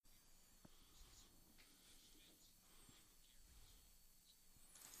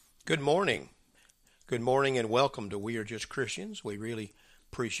Good morning. Good morning and welcome to We Are Just Christians. We really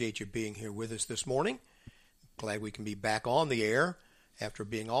appreciate you being here with us this morning. Glad we can be back on the air after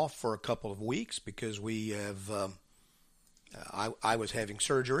being off for a couple of weeks because we have, I was having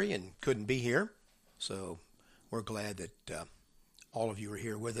surgery and couldn't be here. So we're glad that all of you are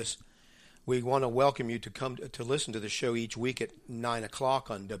here with us. We want to welcome you to come to listen to the show each week at 9 o'clock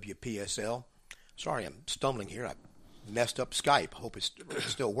on WPSL. Sorry, I'm stumbling here. I messed up Skype. Hope it's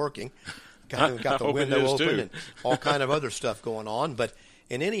still working. Got the window open too. And all kind of other stuff going on. But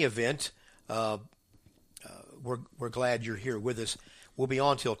in any event, we're glad you're here with us. We'll be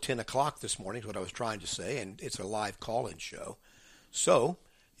on till 10 o'clock this morning is what I was trying to say, and it's a live call-in show. So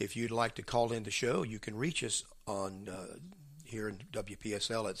if you'd like to call in the show, you can reach us on here in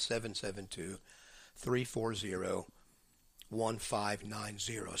WPSL at 772-340-1590.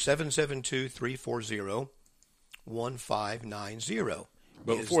 772-340-1590.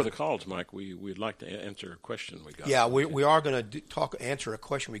 But before the calls, Mike, we'd like to answer a question we got. Yeah, we are going to answer a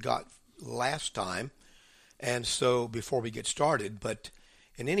question we got last time, and so before we get started. But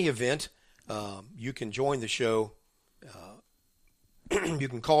in any event, you can join the show. You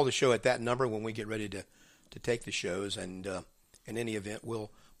can call the show at that number when we get ready to take the shows, and in any event, we'll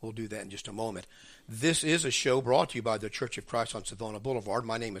do that in just a moment. This is a show brought to you by the Church of Christ on Savannah Boulevard.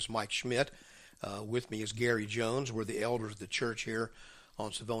 My name is Mike Schmidt. With me is Gary Jones. We're the elders of the church here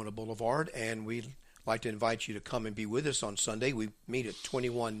on Savannah Boulevard, and we'd like to invite you to come and be with us on Sunday. We meet at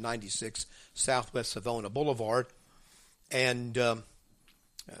 2196 Southwest Savannah Boulevard, and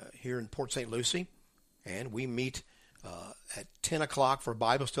here in Port St. Lucie, and we meet at 10 o'clock for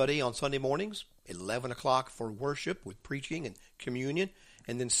Bible study on Sunday mornings, 11 o'clock for worship with preaching and communion,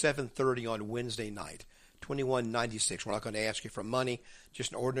 and then 7:30 on Wednesday night. 2196. We're not going to ask you for money,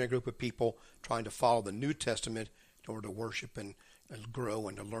 just an ordinary group of people trying to follow the New Testament in order to worship and grow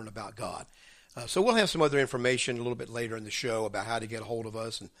and to learn about God. So we'll have some other information a little bit later in the show about how to get a hold of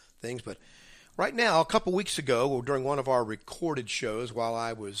us and things. But right now, a couple weeks ago, during one of our recorded shows while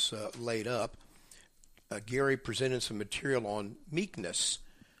I was laid up, Gary presented some material on meekness,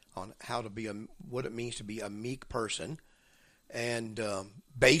 on how to be what it means to be a meek person. And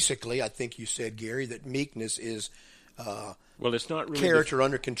basically, I think you said, Gary, that meekness is it's not really character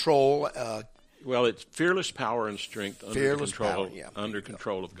under control. It's fearless power and strength under under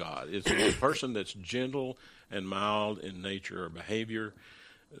control of God. It's a person that's gentle and mild in nature or behavior.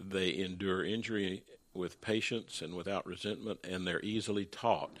 They endure injury with patience and without resentment, and they're easily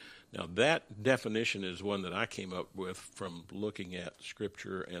taught. Now, that definition is one that I came up with from looking at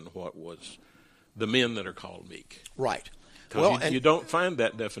Scripture and what was the men that are called meek. Right. Well, you don't find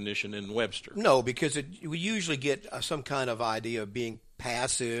that definition in Webster. No, because we usually get some kind of idea of being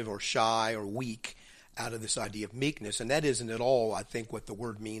passive or shy or weak out of this idea of meekness, and that isn't at all, I think, what the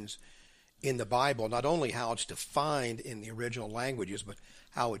word means in the Bible, not only how it's defined in the original languages, but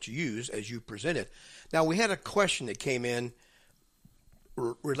how it's used as you present it. Now, we had a question that came in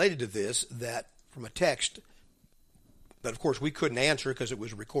related to this that from a text that, of course, we couldn't answer because it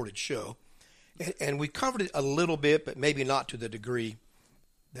was a recorded show. And we covered it a little bit, but maybe not to the degree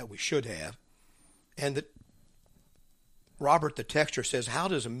that we should have. And that Robert the texter says, how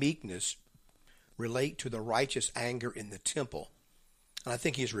does meekness relate to the righteous anger in the temple? And I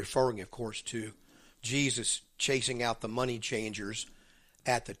think he's referring, of course, to Jesus chasing out the money changers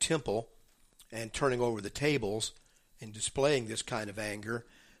at the temple and turning over the tables and displaying this kind of anger.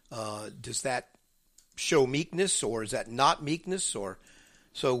 Does that show meekness, or is that not meekness? Or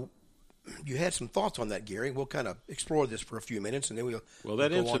so you had some thoughts on that, Gary. We'll kind of explore this for a few minutes, and then we'll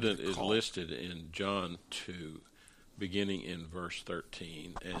that incident is listed in John 2, beginning in verse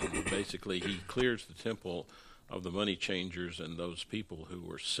 13, and basically he clears the temple of the money changers and those people who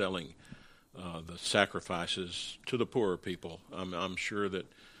were selling the sacrifices to the poorer people. I'm sure that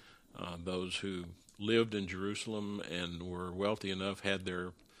those who lived in Jerusalem and were wealthy enough had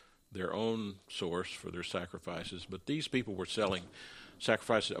their own source for their sacrifices, but these people were selling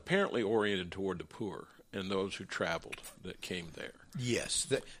sacrifices apparently oriented toward the poor and those who traveled that came there. Yes,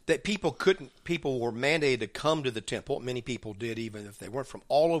 that people were mandated to come to the temple. Many people did, even if they weren't from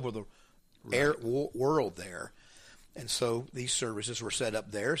all over the world there. And so these services were set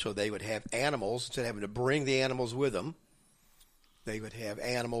up there so they would have animals. Instead of having to bring the animals with them, they would have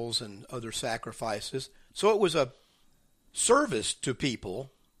animals and other sacrifices. So it was a service to people,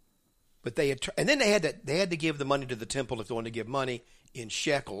 but they had to give the money to the temple if they wanted to give money in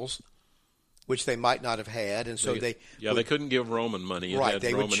shekels, which they might not have had, and so they couldn't give Roman money. Right,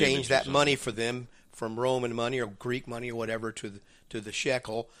 they would change that money for them from Roman money or Greek money or whatever to the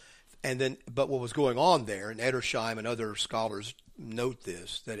shekel, and then. But what was going on there, and Edersheim and other scholars note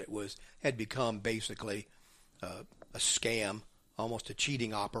this, that it had become basically a scam, almost a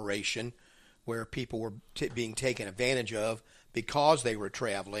cheating operation, where people were being taken advantage of because they were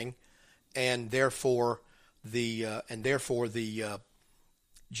traveling, and therefore the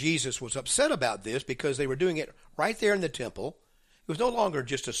Jesus was upset about this because they were doing it right there in the temple. It was no longer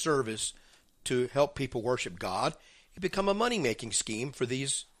just a service to help people worship God. It became a money-making scheme for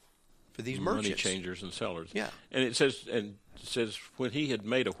these merchants, money changers and sellers. Yeah, and it says when he had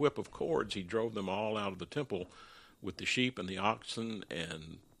made a whip of cords, he drove them all out of the temple with the sheep and the oxen,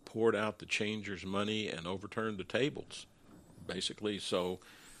 and poured out the changers' money and overturned the tables, basically. So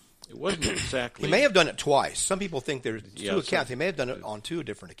it wasn't exactly. He may have done it twice. Some people think there's two accounts. He may have done it on two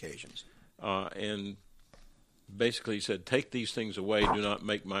different occasions. And basically he said, "Take these things away. Do not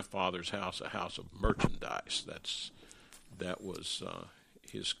make my Father's house a house of merchandise." That was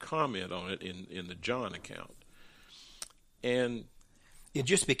his comment on it in the John account. And it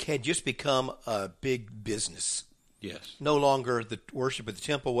had just become a big business. Yes. No longer the worship of the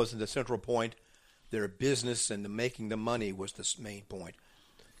temple wasn't the central point. Their business and making the money was the main point.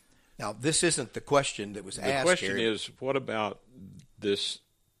 Now, this isn't the question that was asked. The question is, what about this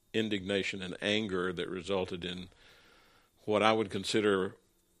indignation and anger that resulted in what I would consider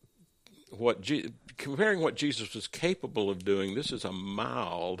comparing what Jesus was capable of doing? This is a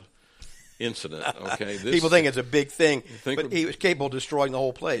mild incident, okay? People think it's a big thing, but he was capable of destroying the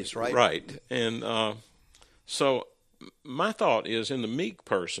whole place, right? Right. And so my thought is, in the meek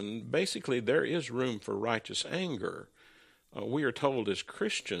person, basically there is room for righteous anger. We are told as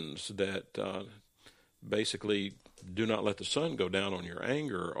Christians that basically do not let the sun go down on your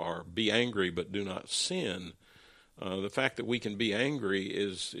anger, or be angry but do not sin. The fact that we can be angry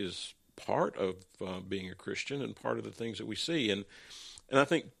is part of being a Christian and part of the things that we see. And I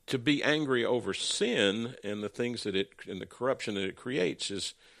think to be angry over sin and the things and the corruption that it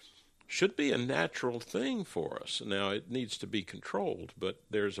creates should be a natural thing for us. Now, it needs to be controlled, but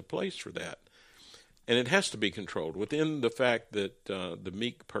there's a place for that. And it has to be controlled within the fact that the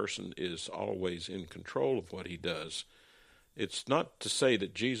meek person is always in control of what he does. It's not to say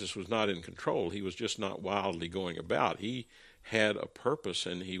that Jesus was not in control. He was just not wildly going about. He had a purpose,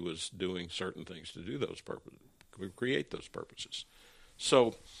 and he was doing certain things to do those purposes, create those purposes.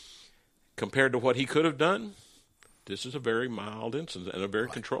 So compared to what he could have done, this is a very mild instance and a very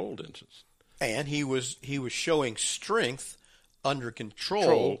controlled instance. And he was showing strength under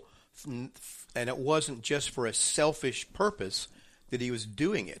control. And it wasn't just for a selfish purpose that he was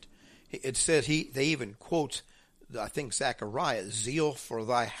doing it. It says they even quotes, I think, Zechariah, "Zeal for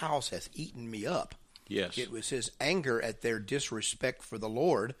thy house hath eaten me up." Yes. It was his anger at their disrespect for the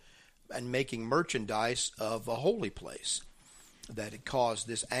Lord and making merchandise of a holy place that had caused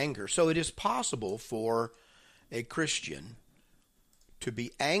this anger. So it is possible for a Christian to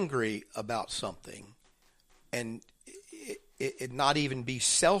be angry about something and it not even be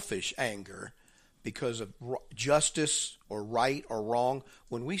selfish anger because of justice or right or wrong.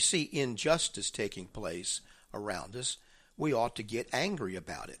 When we see injustice taking place around us, we ought to get angry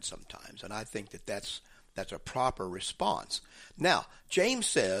about it sometimes. And I think that that's a proper response. Now, James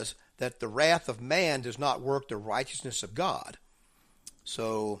says that the wrath of man does not work the righteousness of God.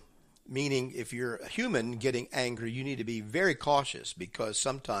 So, meaning if you're a human getting angry, you need to be very cautious, because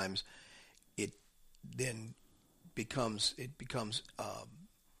sometimes it then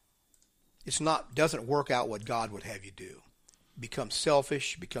doesn't work out what God would have you do. It becomes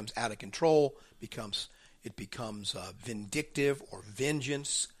selfish, becomes out of control, it becomes vindictive or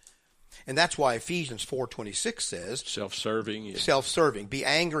vengeance. And that's why Ephesians 4:26 says, self-serving. Yeah. Self-serving. Be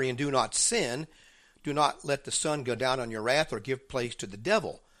angry and do not sin. Do not let the sun go down on your wrath or give place to the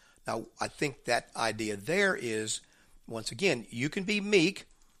devil. Now, I think that idea there is, once again, you can be meek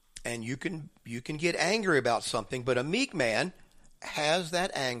and you can get angry about something, but a meek man has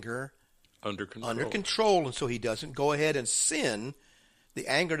that anger under control. And so he doesn't go ahead and sin. The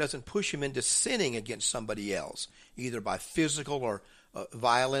anger doesn't push him into sinning against somebody else, either by physical or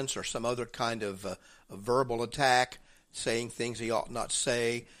violence or some other kind of verbal attack, saying things he ought not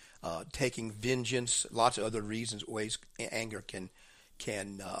say, taking vengeance, lots of other ways anger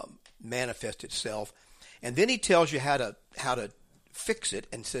can manifest itself. And then he tells you how to fix it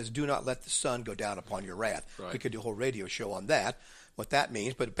and says, do not let the sun go down upon your wrath. Right. We could do a whole radio show on that, what that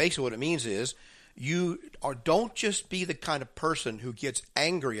means. But basically what it means is don't just be the kind of person who gets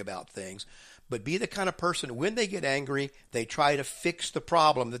angry about things, but be the kind of person, when they get angry, they try to fix the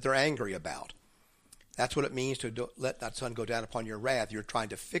problem that they're angry about. That's what it means to let that sun go down upon your wrath. You're trying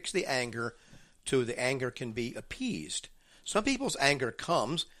to fix the anger so the anger can be appeased. Some people's anger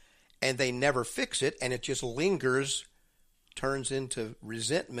comes and they never fix it, and it just lingers turns into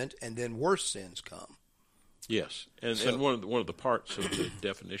resentment, and then worse sins come. Yes, and one of the parts of the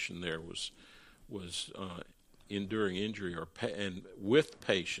definition there was enduring injury and with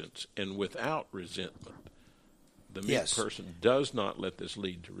patience and without resentment. The meek person does not let this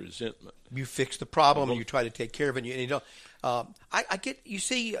lead to resentment. You fix the problem, you try to take care of it, and you don't. You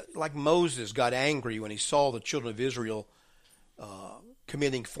see, like Moses got angry when he saw the children of Israel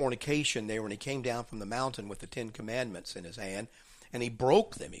committing fornication there when he came down from the mountain with the 10 Commandments in his hand, and he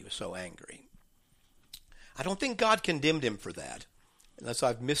broke them. He was so angry. I don't think God condemned him for that, unless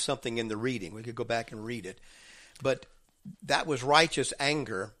I've missed something in the reading. We could go back and read it. But that was righteous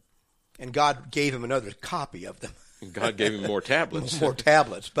anger, and God gave him another copy of them. God gave him more tablets. More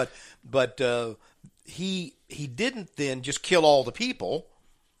tablets. But he didn't then just kill all the people.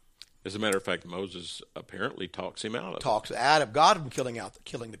 As a matter of fact, Moses apparently talks him out of it. Talks out of God from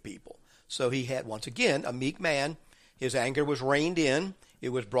killing the people. So he had, once again, a meek man. His anger was reined in. It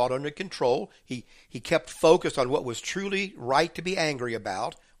was brought under control. He kept focused on what was truly right to be angry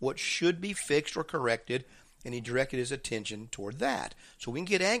about, what should be fixed or corrected, and he directed his attention toward that. So we can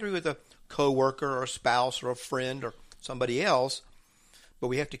get angry with a coworker or a spouse or a friend or somebody else, but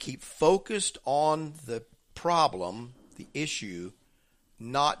we have to keep focused on the problem, the issue,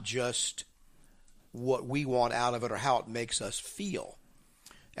 not just what we want out of it or how it makes us feel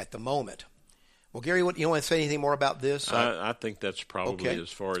at the moment. Well, Gary, you don't want to say anything more about this? I think that's probably as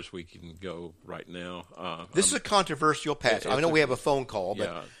far as we can go right now. This is a controversial passage. I know we have a phone call.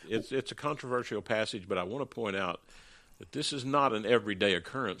 But it's a controversial passage, but I want to point out that this is not an everyday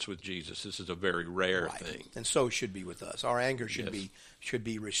occurrence with Jesus. This is a very rare thing. And so it should be with us. Our anger should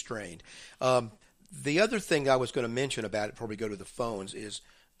be restrained. The other thing I was going to mention about it before we go to the phones is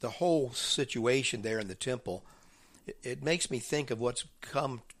the whole situation there in the temple. It makes me think of what's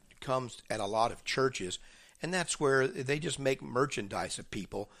comes at a lot of churches, and that's where they just make merchandise of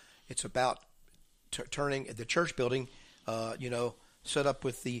people. It's about turning the church building, set up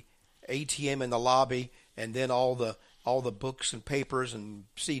with the ATM in the lobby, and then all the books and papers and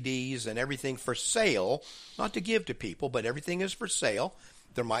CDs and everything for sale, not to give to people, but everything is for sale.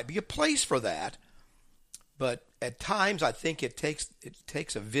 There might be a place for that, but at times I think it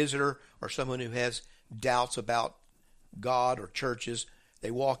takes a visitor or someone who has doubts about God or churches. They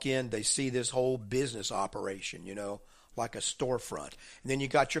walk in, they see this whole business operation, like a storefront. And then you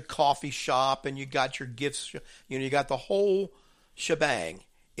got your coffee shop and you got your gifts, you got the whole shebang.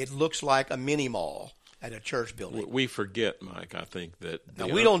 It looks like a mini mall at a church building. We forget, Mike, I think that... Now,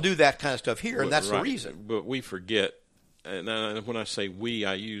 we don't do that kind of stuff here, and that's the reason. But we forget, and when I say we,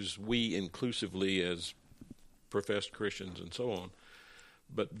 I use we inclusively as professed Christians and so on.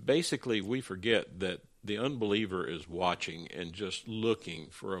 But basically, we forget that the unbeliever is watching and just looking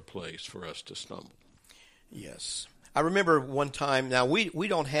for a place for us to stumble. Yes. I remember one time, now we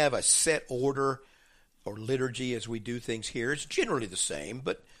don't have a set order or liturgy as we do things here. It's generally the same,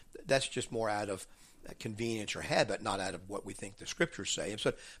 but that's just more out of convenience or habit, not out of what we think the scriptures say.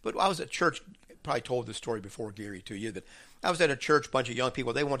 But I was at church, probably told this story before, Gary, to you, that I was at a church, bunch of young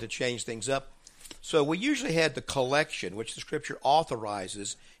people, they wanted to change things up. So we usually had the collection, which the scripture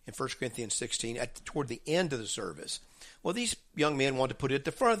authorizes in 1 Corinthians 16 toward the end of the service. Well, these young men wanted to put it at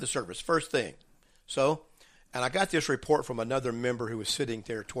the front of the service, first thing. And I got this report from another member who was sitting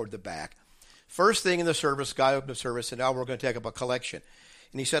there toward the back. First thing in the service, guy opened the service, and now we're going to take up a collection.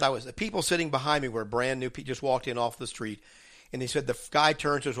 And he said, the people sitting behind me were brand new, just walked in off the street. And he said, the guy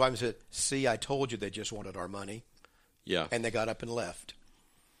turned to his wife and said, "See, I told you they just wanted our money." Yeah. And they got up and left.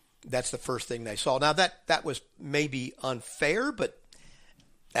 That's the first thing they saw. Now, that was maybe unfair, but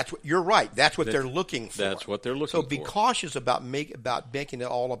that's what you're right. That's what they're looking for. That's what they're looking for. So be cautious about making it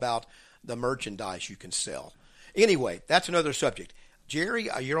all about the merchandise you can sell. Anyway, that's another subject. Jerry,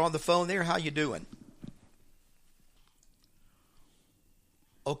 you're on the phone there. How you doing?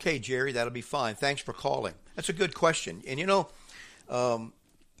 Okay, Jerry, that'll be fine. Thanks for calling. That's a good question. And I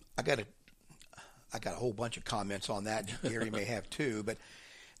got a whole bunch of comments on that. Gary may have too, but.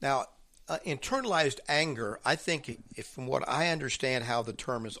 Now, internalized anger, I think, from what I understand how the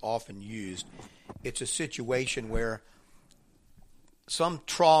term is often used, it's a situation where some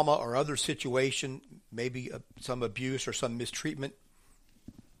trauma or other situation, maybe some abuse or some mistreatment,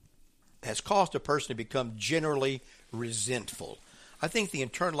 has caused a person to become generally resentful. I think the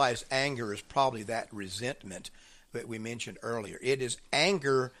internalized anger is probably that resentment that we mentioned earlier. It is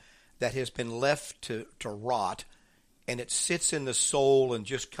anger that has been left to rot, and it sits in the soul and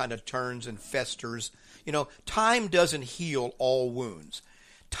just kind of turns and festers. Time doesn't heal all wounds.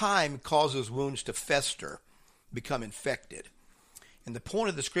 Time causes wounds to fester, become infected. And the point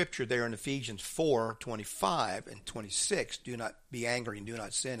of the scripture there in Ephesians 4:25 and 26, do not be angry and do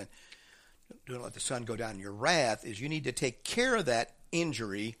not sin, and do not let the sun go down in your wrath, is you need to take care of that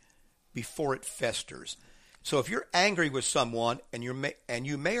injury before it festers. So if you're angry with someone and you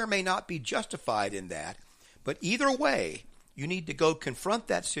may or may not be justified in that, but either way, you need to go confront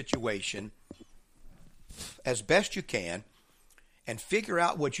that situation as best you can and figure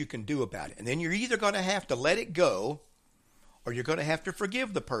out what you can do about it. And then you're either going to have to let it go, or you're going to have to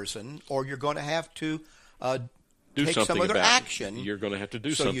forgive the person, or you're going to have to take some other action. You're going to have to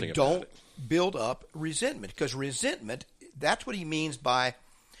do something about it. So you don't build up resentment. Because resentment, that's what he means by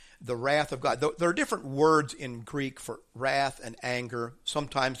the wrath of God. There are different words in Greek for wrath and anger.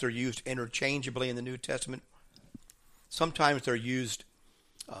 Sometimes they're used interchangeably in the New Testament. Sometimes they're used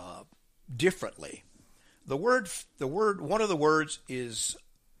differently. One of the words is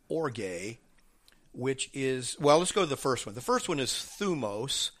orge, which is, well, let's go to the first one. The first one is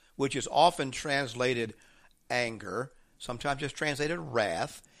thumos, which is often translated anger. Sometimes it's translated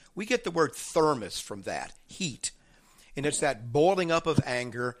wrath. We get the word thermos from that, heat. And it's that boiling up of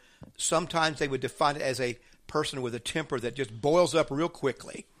anger. Sometimes they would define it as a person with a temper that just boils up real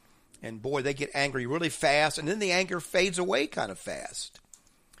quickly. And boy, they get angry really fast, and then the anger fades away kind of fast.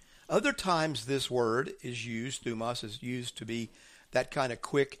 Other times this word is used, thumos, is used to be that kind of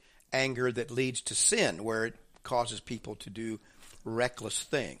quick anger that leads to sin, where it causes people to do reckless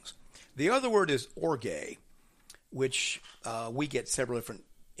things. The other word is orge, which we get several different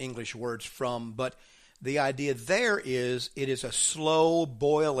English words from, but the idea there is it is a slow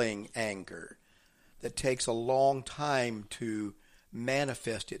boiling anger that takes a long time to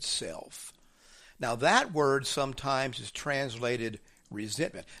manifest itself. Now that word sometimes is translated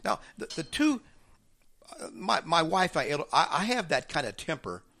resentment. Now the two, my wife, I have that kind of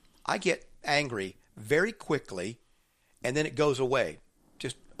temper. I get angry very quickly, and then it goes away,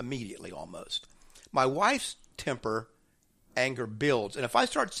 just immediately almost. My wife's temper, anger builds. And if I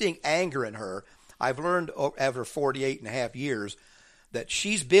start seeing anger in her, I've learned over 48 and a half years that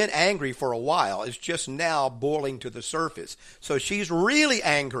she's been angry for a while. It's just now boiling to the surface. So she's really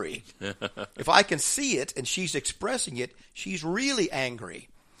angry. If I can see it and she's expressing it, she's really angry.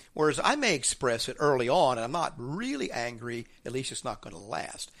 Whereas I may express it early on, and I'm not really angry, at least it's not going to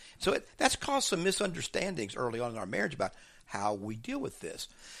last. So that's caused some misunderstandings early on in our marriage about how we deal with this.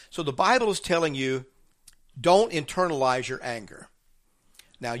 So the Bible is telling you, don't internalize your anger.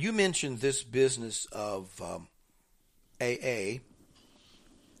 Now, you mentioned this business of AA,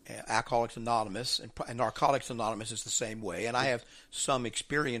 Alcoholics Anonymous, and Narcotics Anonymous is the same way, and I have some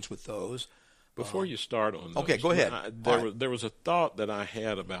experience with those. Before you start on those, okay, go ahead. There was a thought that I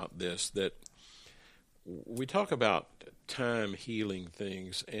had about this, that we talk about time healing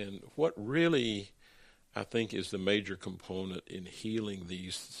things, and what really I think is the major component in healing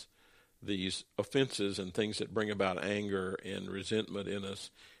these offenses and things that bring about anger and resentment in us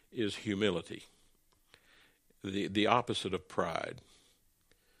is humility, the opposite of pride.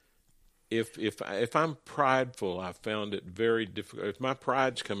 If I'm prideful, I found it very difficult. If my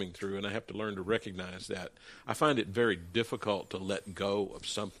pride's coming through, and I have to learn to recognize that, I find it very difficult to let go of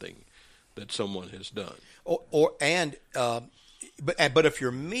something that someone has done. But if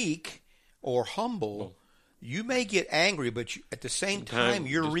you're meek or humble, you may get angry, but at the same time,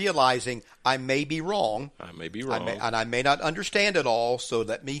 you're realizing I may be wrong. I may be wrong. And I may not understand it all, so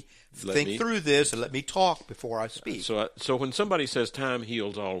let me think through this and let me talk before I speak. So when somebody says time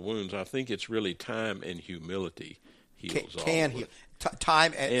heals all wounds, I think it's really time and humility heals all wounds.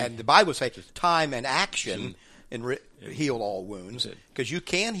 Time and the Bible says time and action heal all wounds, because you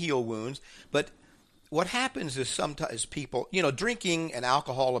can heal wounds. But what happens is sometimes people, drinking and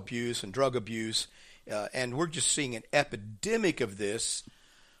alcohol abuse and drug abuse, and we're just seeing an epidemic of this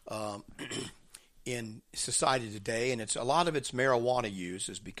in society today, and a lot of its marijuana use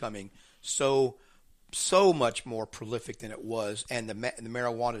is becoming so much more prolific than it was, and the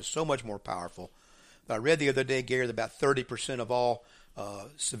marijuana is so much more powerful. I read the other day, Gary, that about 30% of all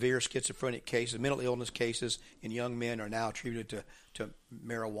severe schizophrenic cases, mental illness cases in young men are now attributed to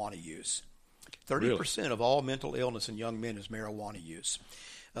marijuana use. 30% of all mental illness in young men is marijuana use.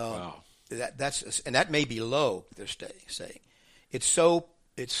 Wow. That may be low, they're saying. It's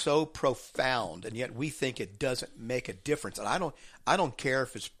so profound, and yet we think it doesn't make a difference. And I don't care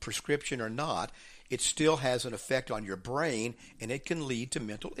if it's prescription or not. It still has an effect on your brain, and it can lead to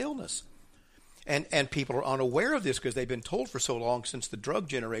mental illness. And people are unaware of this because they've been told for so long, since the drug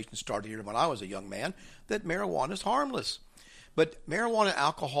generation started here when I was a young man, that marijuana is harmless. But marijuana and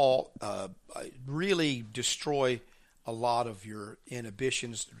alcohol really destroy a lot of your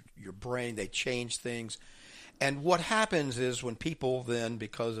inhibitions, your brain. They change things. And what happens is when people then,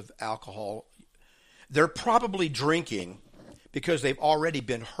 because of alcohol, they're probably drinking because they've already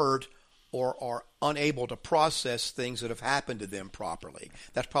been hurt or are unable to process things that have happened to them properly.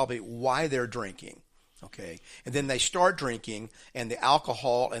 That's probably why they're drinking. Okay, and then they start drinking, and the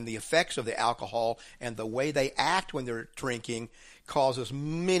alcohol and the effects of the alcohol and the way they act when they're drinking causes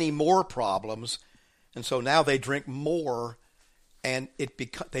many more problems, and so now they drink more, and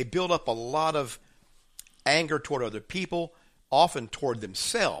they build up a lot of anger toward other people, often toward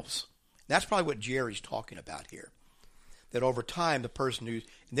themselves. That's probably what Jerry's talking about here. That over time, the person and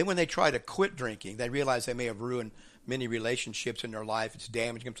then when they try to quit drinking, they realize they may have ruined many relationships in their life. It's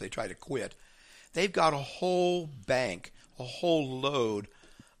damaging them, so they try to quit. They've got a whole bank, a whole load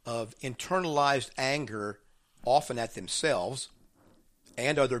of internalized anger, often at themselves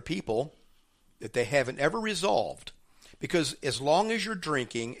and other people, that they haven't ever resolved. Because as long as you're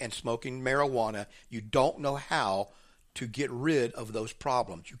drinking and smoking marijuana, you don't know how to get rid of those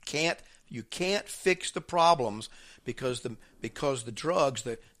problems. You can't fix the problems because the drugs,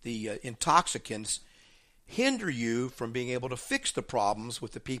 the intoxicants, hinder you from being able to fix the problems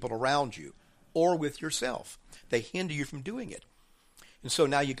with the people around you or with yourself. They hinder you from doing it. And so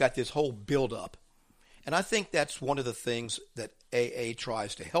now you got this whole buildup. And I think that's one of the things that AA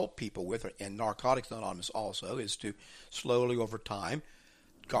tries to help people with, and Narcotics Anonymous also, is to slowly over time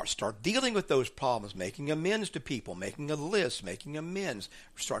start dealing with those problems, making amends to people, making a list, making amends,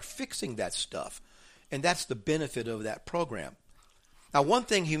 start fixing that stuff. And that's the benefit of that program. Now, one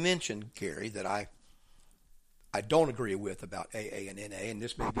thing you mentioned, Gary, that I don't agree with about AA and NA, and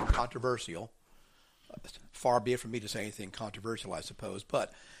this may be controversial. Far be it from me to say anything controversial, I suppose.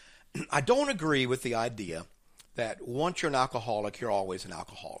 But I don't agree with the idea that once you're an alcoholic, you're always an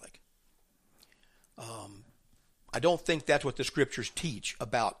alcoholic. I don't think that's what the scriptures teach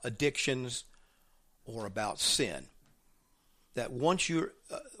about addictions or about sin. That once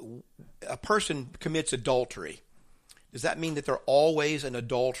a person commits adultery, does that mean that they're always an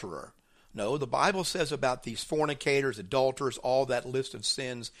adulterer? No, the Bible says about these fornicators, adulterers, all that list of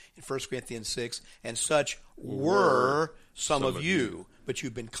sins in 1 Corinthians 6, and such were some of you, but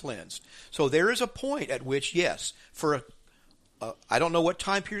you've been cleansed. So there is a point at which, yes, I don't know what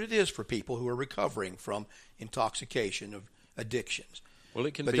time period it is for people who are recovering from intoxication of addictions. Well,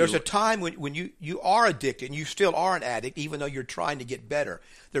 it can but be. There's a time when you are addicted, and you still are an addict, even though you're trying to get better.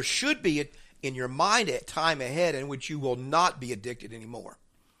 There should be in your mind a time ahead in which you will not be addicted anymore.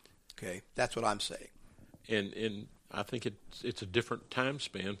 Okay, that's what I'm saying. And I think it's a different time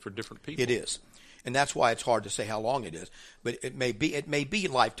span for different people. It is, and that's why it's hard to say how long it is. But it may be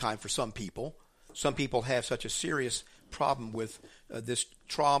lifetime for some people. Some people have such a serious problem with this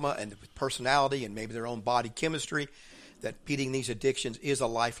trauma and with personality and maybe their own body chemistry that beating these addictions is a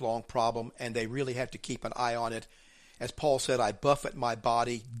lifelong problem, and they really have to keep an eye on it. As Paul said, I buffet my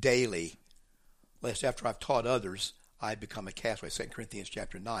body daily, lest after I've taught others, I become a castaway. 2 Corinthians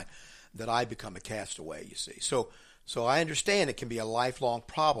chapter 9, that I become a castaway, you see. So I understand it can be a lifelong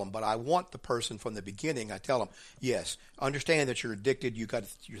problem, but I want the person from the beginning, I tell them, yes, understand that you're addicted,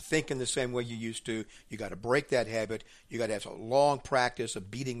 you're thinking the same way you used to, you got to break that habit, you got to have a long practice of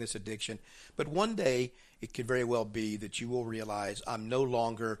beating this addiction, but one day it could very well be that you will realize I'm no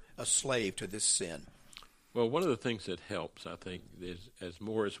longer a slave to this sin. Well, one of the things that helps, I think, is as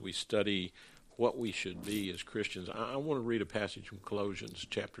we study what we should be as Christians. I want to read a passage from Colossians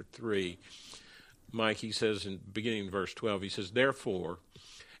chapter 3. Mike, he says beginning in verse 12, he says, therefore,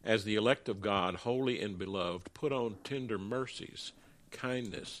 as the elect of God, holy and beloved, put on tender mercies,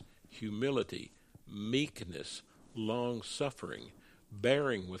 kindness, humility, meekness, long-suffering,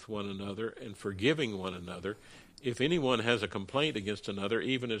 bearing with one another and forgiving one another. If anyone has a complaint against another,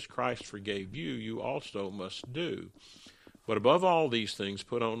 even as Christ forgave you, you also must do. But above all these things,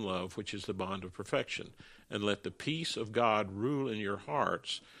 put on love, which is the bond of perfection, and let the peace of God rule in your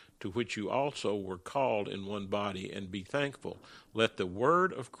hearts, to which you also were called in one body, and be thankful. Let the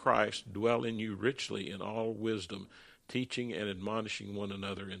word of Christ dwell in you richly in all wisdom, teaching and admonishing one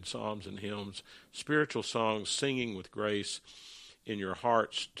another in psalms and hymns, spiritual songs, singing with grace in your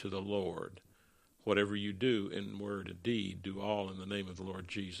hearts to the Lord. Whatever you do in word and deed, do all in the name of the Lord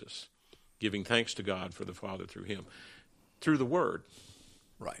Jesus, giving thanks to God for the Father through him. Through the Word.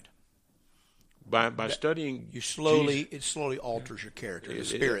 Right. By studying it slowly alters your character. The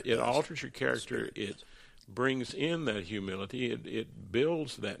Spirit it alters your character. It brings in that humility. It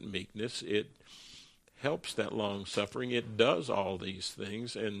builds that meekness. It helps that long suffering. It does all these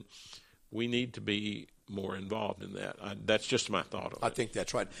things, and we need to be more involved in that. That's just my thought on it. I think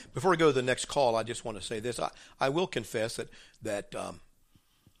that's right. Before we go to the next call, I just want to say this. I will confess that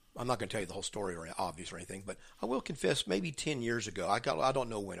I'm not going to tell you the whole story or obvious or anything, but I will confess maybe 10 years ago, I don't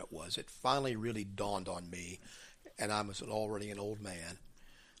know when it was, it finally really dawned on me, and I was already an old man,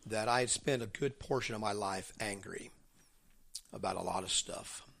 that I had spent a good portion of my life angry about a lot of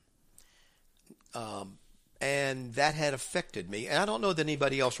stuff. And that had affected me. And I don't know that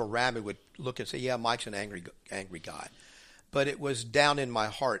anybody else around me would look and say, yeah, Mike's an angry guy. But it was down in my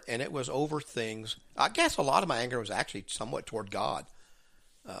heart, and it was over things. I guess a lot of my anger was actually somewhat toward God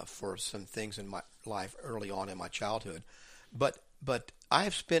for some things in my life early on in my childhood. But I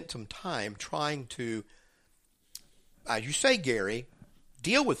have spent some time trying to, as you say, Gary,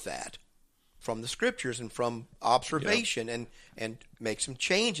 deal with that from the scriptures and from observation and make some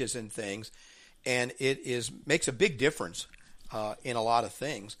changes in things. And it makes a big difference in a lot of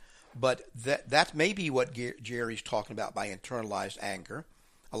things. But that may be what Jerry's talking about by internalized anger.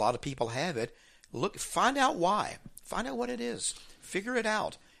 A lot of people have it. Find out why. Find out what it is. Figure it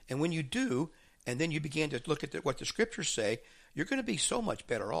out. And when you do, and then you begin to look at what the scriptures say, you're going to be so much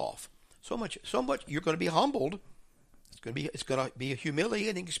better off. So much. You're going to be humbled. It's going to be a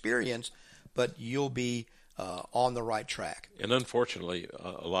humiliating experience, but you'll be on the right track. And unfortunately,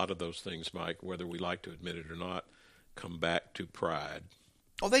 a lot of those things, Mike, whether we like to admit it or not, come back to pride.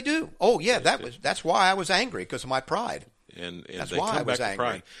 Oh, they do. Oh, yeah. That's why I was angry, because of my pride. And that's they why come I was back angry.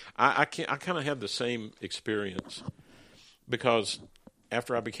 to pride. I kind of had the same experience, because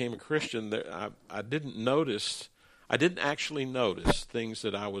after I became a Christian, I didn't actually notice things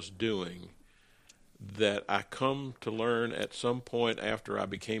that I was doing that I come to learn at some point after I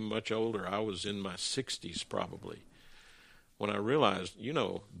became much older. I was in my 60s probably, when I realized,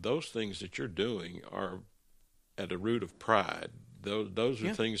 those things that you're doing are at the root of pride. Those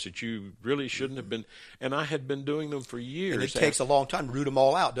are things that you really shouldn't have been, and I had been doing them for years. And it takes a long time to root them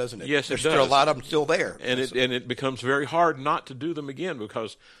all out, doesn't it? Yes, There's it does. still a lot of them still there. And it becomes very hard not to do them again,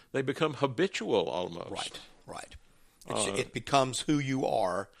 because they become habitual almost. Right. It becomes who you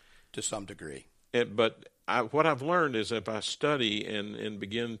are to some degree. But what I've learned is, if I study and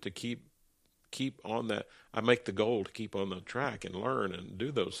begin to keep on that, I make the goal to keep on the track and learn and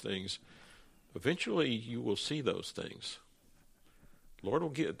do those things. Eventually, you will see those things.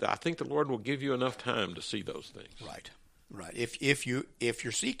 I think the Lord will give you enough time to see those things. Right. If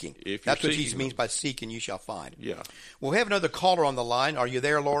you're seeking, That's what he means by seeking, you shall find. Yeah. We'll have another caller on the line. Are you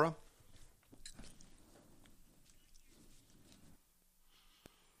there, Laura?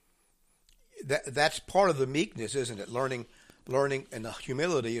 That's part of the meekness, isn't it? Learning, and the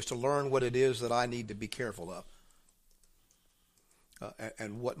humility is to learn what it is that I need to be careful of,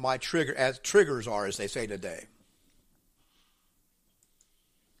 and what my triggers are, as they say today.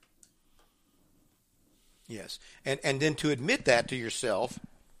 Yes, and then to admit that to yourself,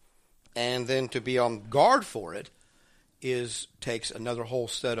 and then to be on guard for it, takes another whole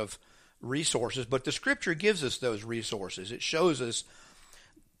set of resources. But the Scripture gives us those resources. It shows us.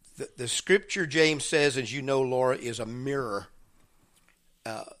 The Scripture, James says, as you know, Laura, is a mirror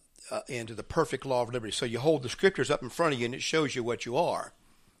into the perfect law of liberty. So you hold the Scriptures up in front of you, and it shows you what you are,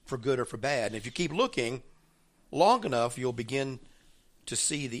 for good or for bad. And if you keep looking long enough, you'll begin to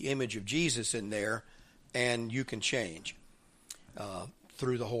see the image of Jesus in there, and you can change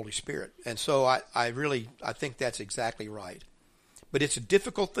through the Holy Spirit. And so I think that's exactly right. But it's a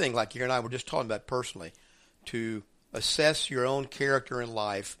difficult thing, like you and I were just talking about personally, to assess your own character in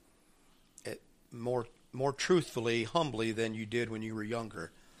life more truthfully, humbly than you did when you were younger,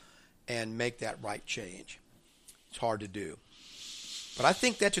 and make that right change. It's hard to do. But I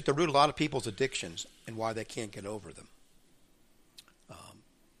think that's at the root of a lot of people's addictions and why they can't get over them.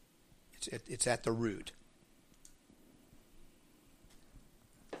 It's at the root.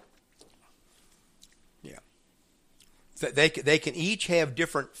 Yeah. They can each have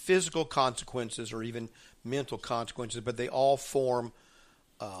different physical consequences or even mental consequences, but they all form,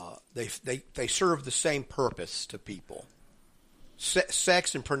 they serve the same purpose to people.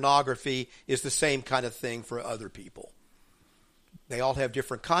 Sex and pornography is the same kind of thing for other people. They all have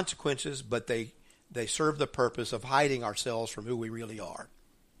different consequences, but they serve the purpose of hiding ourselves from who we really are.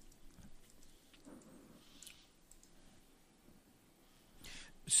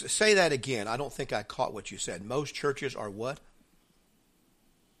 Say that again. I don't think I caught what you said. Most churches are what?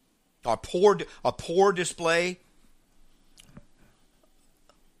 A poor display.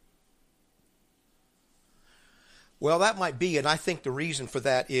 Well, that might be, and I think the reason for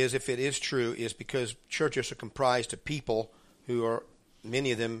that is, if it is true, is because churches are comprised of people who are,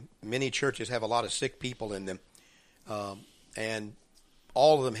 many churches have a lot of sick people in them, and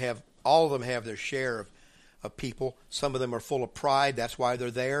all of them have their share of people. Some of them are full of pride. That's why they're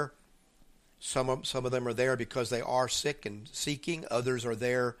there. Some of them are there because they are sick and seeking. Others are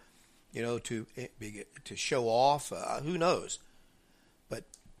there, to show off. Who knows? But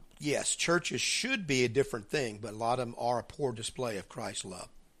yes, churches should be a different thing, but a lot of them are a poor display of Christ's love.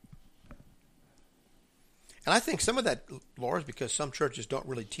 And I think some of that, Laura, is because some churches don't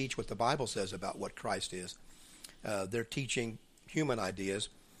really teach what the Bible says about what Christ is. They're teaching human ideas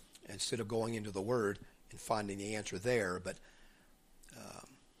instead of going into the Word and finding the answer there. But,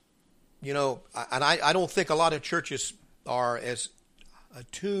 I don't think a lot of churches are as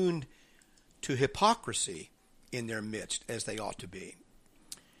attuned to hypocrisy in their midst as they ought to be,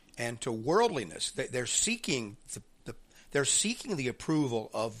 and to worldliness. They're seeking the approval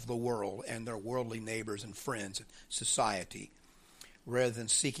of the world and their worldly neighbors and friends and society, rather than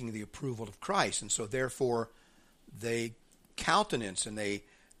seeking the approval of Christ. And so therefore they countenance and they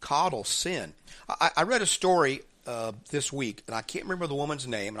coddle sin. I read a story this week, and I can't remember the woman's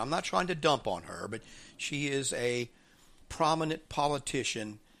name, and I'm not trying to dump on her, but she is a prominent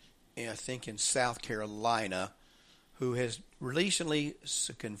politician, I think in South Carolina, who has recently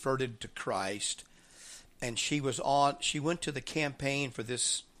converted to Christ. And she went to the campaign for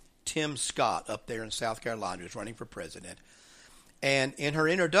this Tim Scott up there in South Carolina, who's running for president. And in her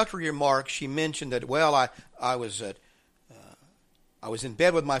introductory remarks, she mentioned that, I was in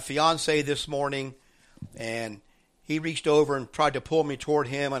bed with my fiance this morning, and he reached over and tried to pull me toward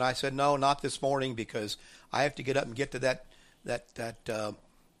him, and I said, no, not this morning, because I have to get up and get to that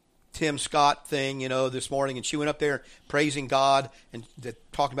Tim Scott thing, this morning. And she went up there praising God and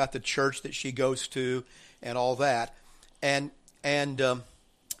talking about the church that she goes to and all that. And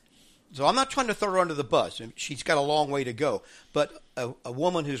so I'm not trying to throw her under the bus. She's got a long way to go. But a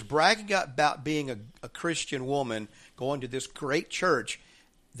woman who's bragging about being a Christian woman, going to this great church,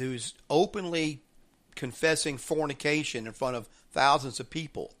 who's openly confessing fornication in front of thousands of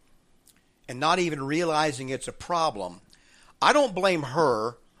people and not even realizing it's a problem. I don't blame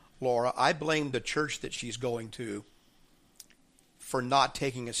her, Laura. I blame the church that she's going to for not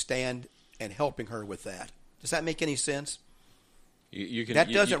taking a stand and helping her with that. Does that make any sense? That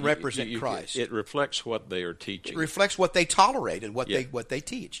doesn't represent Christ. It reflects what they are teaching. It reflects what they tolerate and what they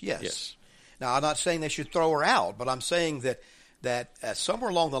teach. Yes. Now, I'm not saying they should throw her out, but I'm saying that somewhere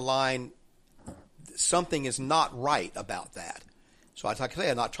along the line, something is not right about that. So, like I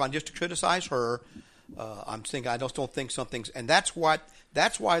say, I'm not trying just to criticize her. I'm saying I just don't think something's, and that's why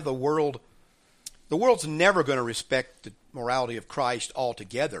the world's never going to respect the morality of Christ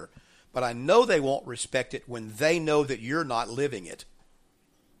altogether. But I know they won't respect it when they know that you're not living it.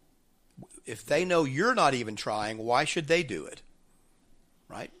 If they know you're not even trying, why should they do it?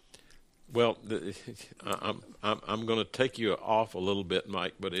 Right? Well, I'm going to take you off a little bit,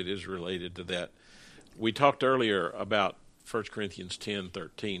 Mike, but it is related to that. We talked earlier about 1 Corinthians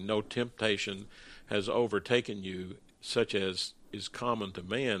 10:13. No temptation has overtaken you, such as is common to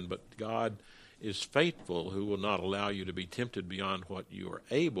man, but God is faithful, who will not allow you to be tempted beyond what you are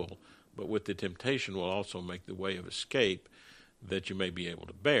able, but with the temptation will also make the way of escape that you may be able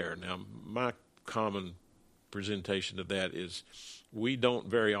to bear. Now, my common presentation to that is we don't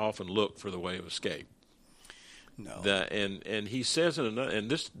very often look for the way of escape. No. And he says and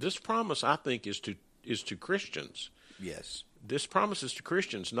this promise, I think, is to Christians. Yes. This promise is to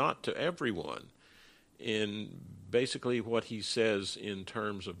Christians, not to everyone. In basically what he says in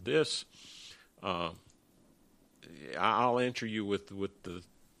terms of this, I'll answer you with the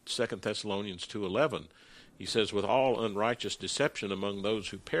 2 Thessalonians 2:11. He says, with all unrighteous deception among those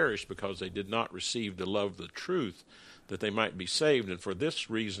who perish, because they did not receive the love of the truth, that they might be saved. And for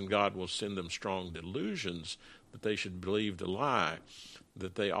this reason God will send them strong delusions, that they should believe the lie,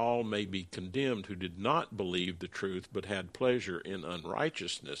 that they all may be condemned who did not believe the truth, but had pleasure in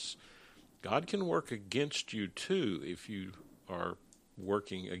unrighteousness. God can work against you too if you are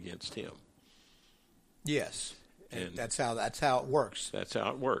working against him. Yes. And that's how it works. That's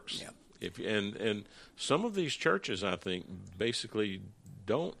how it works. Yeah. And some of these churches, I think, basically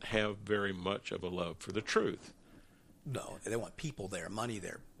don't have very much of a love for the truth. No, they want people there, money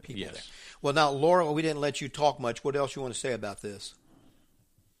there, people yes. there. Well, now, Laura, we didn't let you talk much. What else you want to say about this?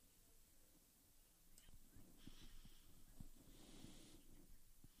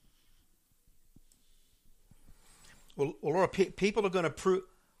 Well, Laura, people are going to prove.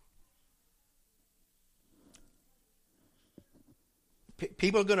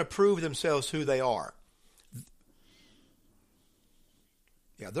 People are going to prove themselves who they are.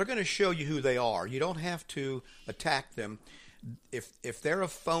 Yeah, they're going to show you who they are. You don't have to attack them. If they're a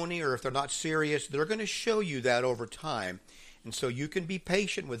phony or if they're not serious, they're going to show you that over time. And so you can be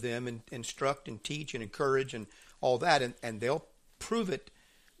patient with them and instruct and teach and encourage and all that, and they'll prove it.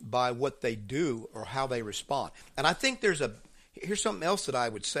 by what they do or how they respond. And I think here's something else that I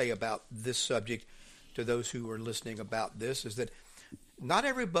would say about this subject to those who are listening about this, is that not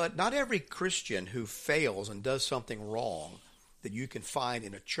every Christian who fails and does something wrong that you can find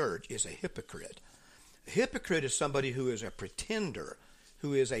in a church is a hypocrite. A hypocrite is somebody who is a pretender,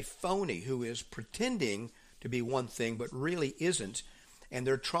 who is a phony, who is pretending to be one thing but really isn't, and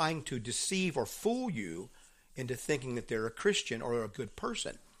they're trying to deceive or fool you into thinking that they're a Christian or a good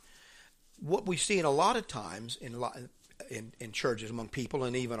person. What we see in a lot of times in churches among people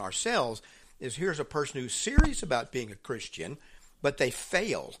and even ourselves is, here's a person who's serious about being a Christian, but they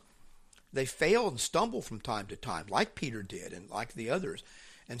fail. They fail and stumble from time to time, like Peter did and like the others.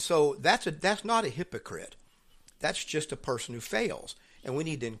 And so that's not a hypocrite. That's just a person who fails. And we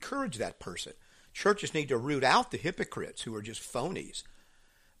need to encourage that person. Churches need to root out the hypocrites who are just phonies.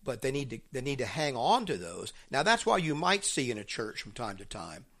 But they need to hang on to those. Now, that's why you might see in a church from time to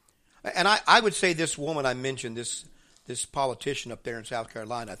time. And I would say this woman I mentioned, this politician up there in South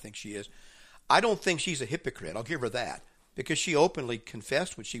Carolina, I think she is, I don't think she's a hypocrite. I'll give her that. Because she openly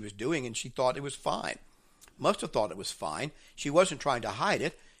confessed what she was doing, and she thought it was fine. Must have thought it was fine. She wasn't trying to hide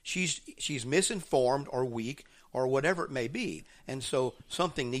it. She's misinformed or weak or whatever it may be. And so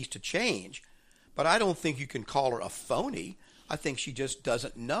something needs to change. But I don't think you can call her a phony. I think she just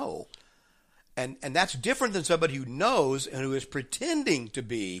doesn't know. And that's different than somebody who knows and who is pretending to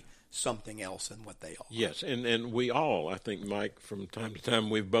be something else than what they are. Yes, and we all, I think, Mike, from time to time,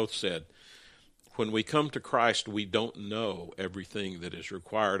 we've both said, when we come to Christ, we don't know everything that is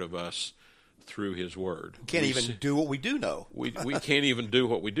required of us through His Word. We can't even do what we do know. we can't even do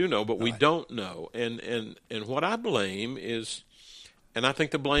what we do know, but we don't know. And what I blame is, and I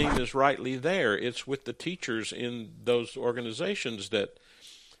think the blame is rightly there, it's with the teachers in those organizations that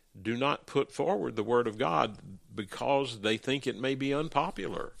do not put forward the Word of God because they think it may be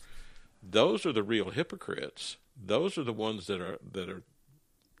unpopular. Those are the real hypocrites. Those are the ones that are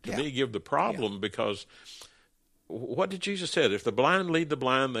to me, give the problem, because what did Jesus say? If the blind lead the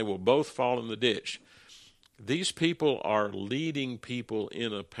blind, they will both fall in the ditch. These people are leading people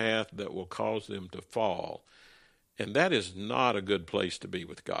in a path that will cause them to fall. And that is not a good place to be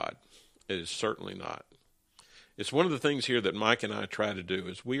with God. It is certainly not. It's one of the things here that Mike and I try to do,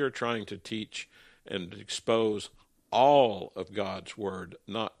 is we are trying to teach and expose all of God's Word,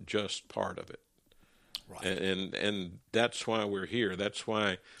 not just part of it. Right. And that's why we're here. That's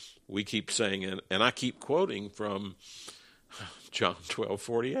why we keep saying, and I keep quoting from John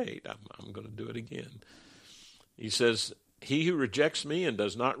 12:48. I'm going to do it again. He says, "He who rejects me and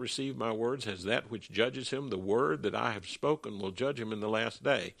does not receive my words has that which judges him. The word that I have spoken will judge him in the last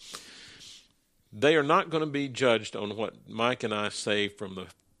day." They are not going to be judged on what Mike and I say from the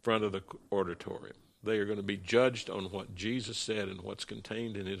front of the auditorium. They are going to be judged on what Jesus said and what's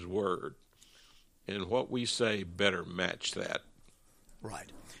contained in His Word. And what we say better match that.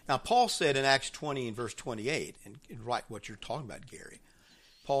 Right. Now, Paul said in Acts 20 and verse 28, and right what you're talking about, Gary,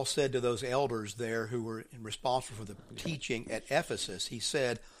 Paul said to those elders there who were responsible for the teaching at Ephesus, he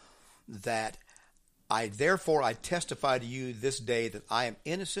said that, Therefore I testify to you this day that I am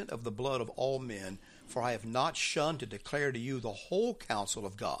innocent of the blood of all men, for I have not shunned to declare to you the whole counsel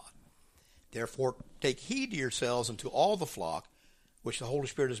of God. Therefore take heed to yourselves and to all the flock, which the Holy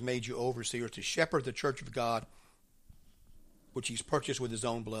Spirit has made you overseers, to shepherd the church of God, which He's purchased with His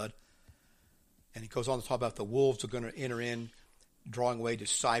own blood. And he goes on to talk about the wolves are going to enter in, drawing away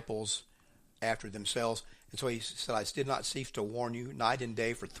disciples after themselves. And so he said, I did not cease to warn you night and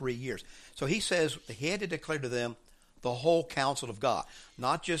day for 3 years. So he says he had to declare to them the whole counsel of God,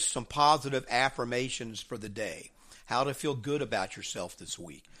 not just some positive affirmations for the day, how to feel good about yourself this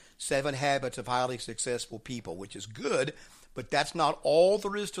week, 7 habits of highly successful people, which is good, but that's not all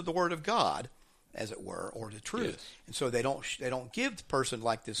there is to the Word of God, as it were, or the truth. Yes. And so they don't give the person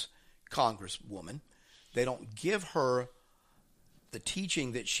like this congresswoman, they don't give her the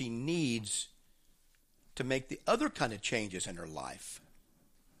teaching that she needs to make the other kind of changes in her life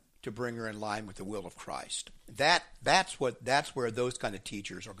to bring her in line with the will of Christ. That's where those kind of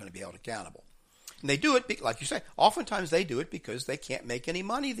teachers are going to be held accountable. And they do it, like you say, oftentimes they do it because they can't make any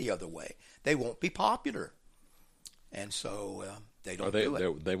money the other way. They won't be popular. And so they don't do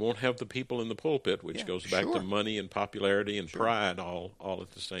it. They won't have the people in the pulpit, which goes back to money and popularity and pride all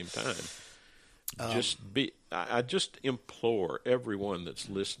at the same time. I just implore everyone that's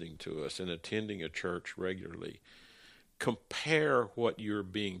listening to us and attending a church regularly, compare what you're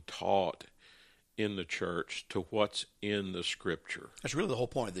being taught in the church to what's in the Scripture. That's really the whole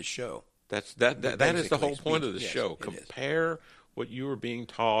point of this show. That is the whole point of the show. Compare what you are being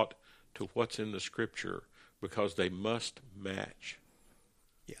taught to what's in the Scripture, because they must match.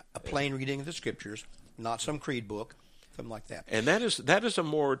 Yeah, a plain reading of the Scriptures, not some creed book, something like that. And that is a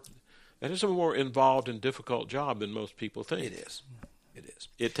more involved and difficult job than most people think. It is. It is.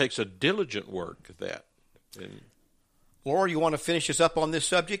 It takes a diligent work at that. And Laura, you want to finish us up on this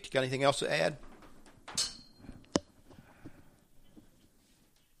subject? You got anything else to add?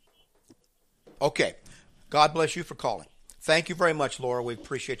 Okay. God bless you for calling. Thank you very much, Laura. We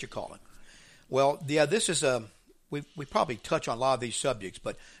appreciate you calling. Well, yeah, this is we probably touch on a lot of these subjects,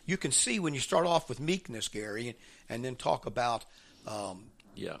 but you can see when you start off with meekness, Gary, and then talk about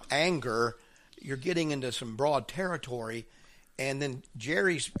anger, you're getting into some broad territory. And then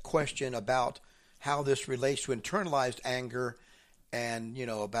Jerry's question about how this relates to internalized anger, and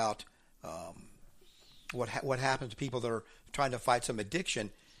about what happens to people that are trying to fight some addiction,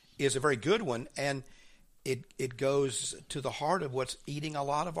 is a very good one, and it goes to the heart of what's eating a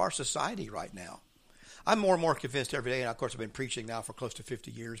lot of our society right now. I'm more and more convinced every day, and of course I've been preaching now for close to 50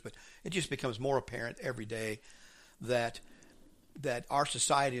 years, but it just becomes more apparent every day that our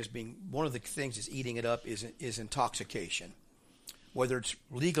society is being, one of the things that's eating it up is intoxication. Whether it's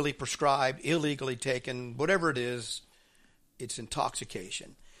legally prescribed, illegally taken, whatever it is, it's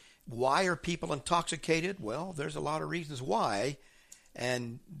intoxication. Why are people intoxicated? Well, there's a lot of reasons why,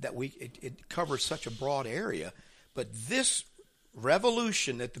 and that it covers such a broad area. But this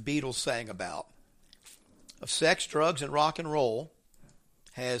revolution that the Beatles sang about of sex, drugs, and rock and roll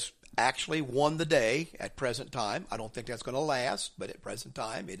has actually won the day at present time. I don't think that's going to last, but at present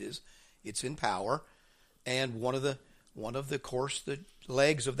time it's in power. And one of the course, the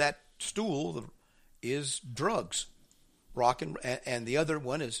legs of that stool is drugs, rock and the other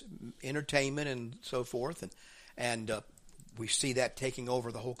one is entertainment and so forth, and we see that taking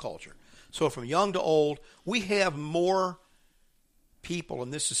over the whole culture. So from young to old, we have more people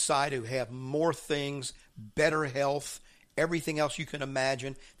in this society who have more things, better health, everything else you can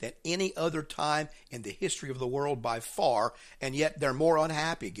imagine than any other time in the history of the world by far, and yet they're more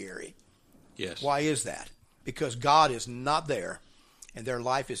unhappy, Gary. Yes. Why is that? Because God is not there, and their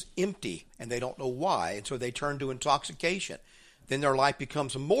life is empty, and they don't know why, and so they turn to intoxication. Then their life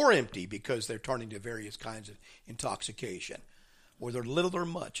becomes more empty because they're turning to various kinds of intoxication, whether little or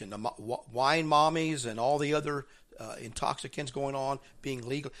much, and the wine mommies and all the other intoxicants going on being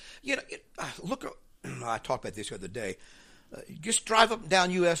legal. Look, I talked about this the other day. Just drive up and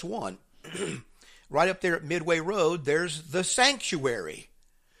down US 1. Right up there at Midway Road, there's the Sanctuary.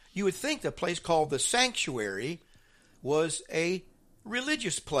 You would think the place called the Sanctuary was a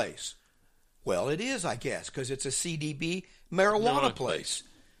religious place. Well, it is, I guess, because it's a CDB marijuana place.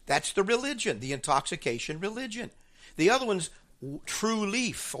 That's the religion, the intoxication religion. The other one's True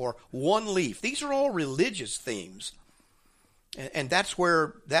Leaf or One Leaf. These are all religious themes. And that's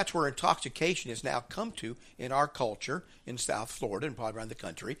where intoxication has now come to in our culture in South Florida and probably around the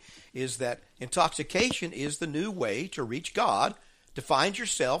country, is that intoxication is the new way to reach God, to find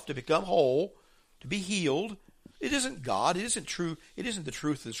yourself, to become whole, to be healed. It isn't God. It isn't true. It isn't the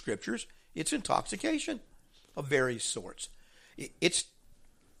truth of the Scriptures. It's intoxication of various sorts.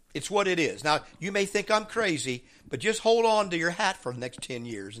 It's what it is. Now, you may think I'm crazy, but just hold on to your hat for the next 10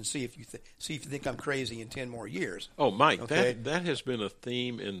 years and see if you think I'm crazy in 10 more years. Oh, Mike, okay? that has been a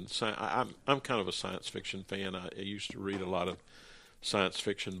theme in science. I'm kind of a science fiction fan. I used to read a lot of science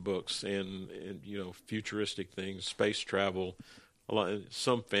fiction books and futuristic things, space travel,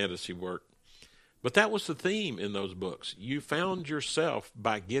 some fantasy work. But that was the theme in those books. You found yourself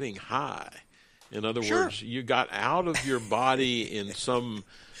by getting high. In other words, you got out of your body in some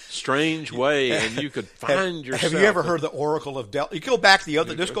strange way, and you could find yourself. Have you ever heard the Oracle of Delphi? You go back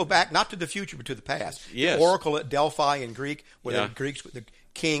just go back, not to the future, but to the past. Yes. The Oracle at Delphi in Greek, where the Greeks, the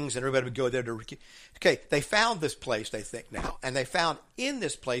kings, and everybody would go there to. Okay, they found this place, they think now, and they found in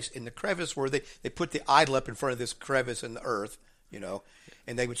this place, in the crevice where they put the idol up in front of this crevice in the earth,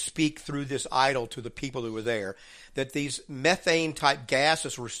 and they would speak through this idol to the people who were there, that these methane-type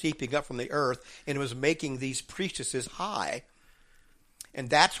gases were seeping up from the earth, and it was making these priestesses high. And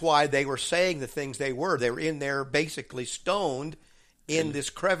that's why they were saying the things they were. They were in there basically stoned in this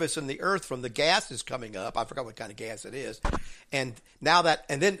crevice in the earth from the gases coming up. I forgot what kind of gas it is. And now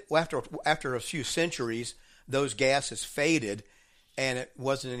then after a few centuries, those gases faded, and it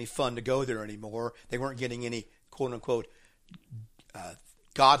wasn't any fun to go there anymore. They weren't getting any quote-unquote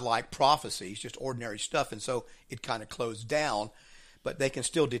godlike prophecies, just ordinary stuff, and so it kind of closed down. But they can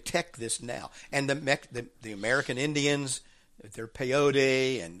still detect this now. And the American Indians, their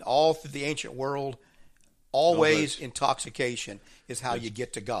peyote, and all through the ancient world, always intoxication is how you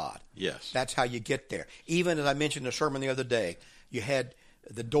get to God. Yes. That's how you get there. Even as I mentioned in a sermon the other day, you had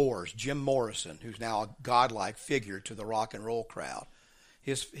the Doors, Jim Morrison, who's now a godlike figure to the rock and roll crowd.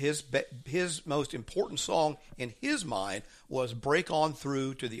 his most important song in his mind was "Break On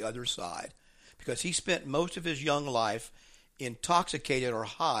Through to the Other Side," because he spent most of his young life intoxicated or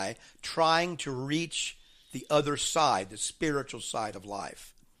high trying to reach the other side, the spiritual side of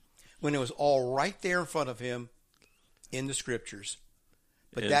life, when it was all right there in front of him in the Scriptures.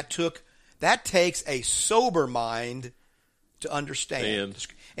 But that takes a sober mind to understand.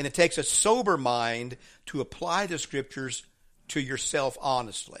 And it takes a sober mind to apply the Scriptures to yourself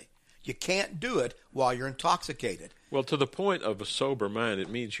honestly. You can't do it while you're intoxicated. Well, to the point of a sober mind, it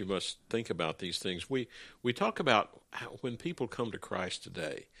means you must think about these things. We talk about how, when people come to Christ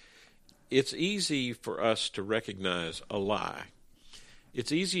today, it's easy for us to recognize a lie.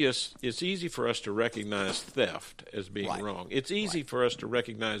 It's easy for us to recognize theft as being wrong. It's easy for us to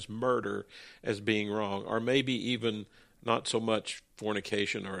recognize murder as being wrong, or maybe even not so much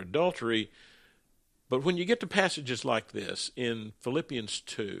fornication or adultery. But when you get to passages like this in Philippians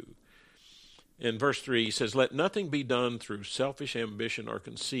 2, in verse 3, he says, "Let nothing be done through selfish ambition or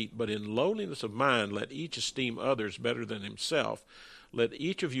conceit, but in lowliness of mind let each esteem others better than himself. Let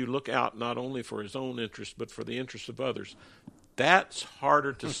each of you look out not only for his own interest, but for the interest of others." That's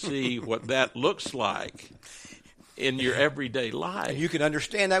harder to see what that looks like in your everyday life. And you can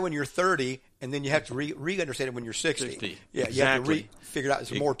understand that when you're 30, and then you have to re-understand it when you're 60. Yeah, exactly. You have to figure out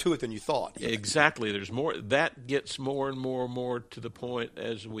there's more to it than you thought. Exactly. There's more. That gets more and more and more to the point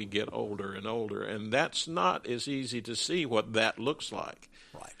as we get older and older, and that's not as easy to see what that looks like.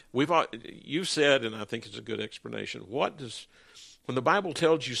 Right. You said, and I think it's a good explanation, when the Bible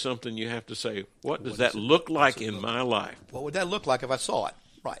tells you something, you have to say, what does that look like in my life? What would that look like if I saw it?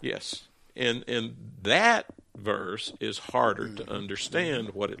 Right. Yes. And that verse is harder to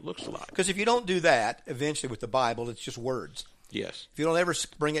understand what it looks like. Because if you don't do that, eventually with the Bible, it's just words. Yes. If you don't ever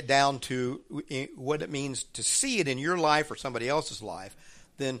bring it down to what it means to see it in your life or somebody else's life,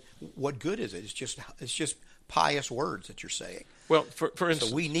 then what good is it? It's just pious words that you're saying. Well, for instance,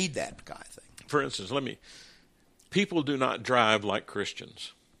 so we need that kind of thing. For instance, people do not drive like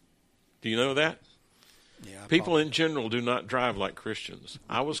Christians. Do you know that? Yeah. People in general do not drive like Christians.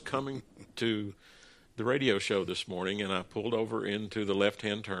 I was coming to the radio show this morning, and I pulled over into the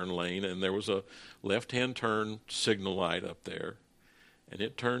left-hand turn lane, and there was a left-hand turn signal light up there, and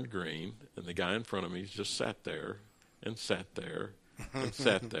it turned green, and the guy in front of me just sat there and sat there and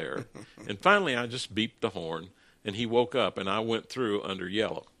sat there. And finally, I just beeped the horn, and he woke up, and I went through under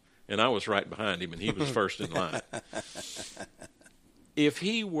yellow. And I was right behind him, and he was first in line. If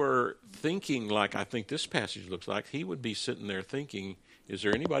he were thinking like I think this passage looks like, he would be sitting there thinking, is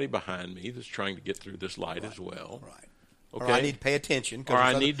there anybody behind me that's trying to get through this light as well? Right. Okay. Or I need to pay attention.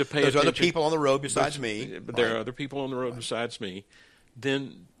 There's other people on the road besides me. But there are other people on the road besides me.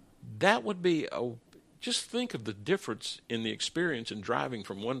 Then that would be just think of the difference in the experience in driving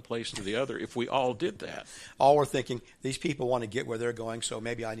from one place to the other if we all did that. All we're thinking, these people want to get where they're going, so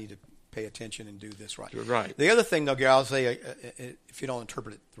maybe I need to pay attention and do this right. Right. The other thing, though, Gary, I'll say, if you don't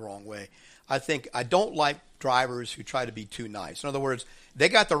interpret it the wrong way, I don't like drivers who try to be too nice. In other words, they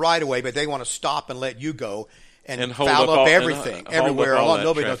got the right of way, but they want to stop and let you go and foul up everything, everywhere.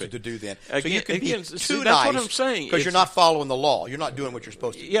 Nobody knows what to do then. So you can be too nice. What I'm saying, because you're not following the law. You're not doing what you're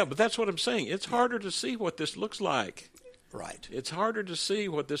supposed to do. Yeah, but that's what I'm saying. It's harder to see what this looks like. Right. It's harder to see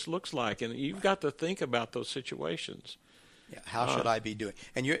what this looks like, and you've got to think about those situations. Yeah, how should I be doing?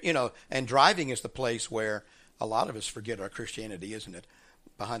 And and driving is the place where a lot of us forget our Christianity, isn't it?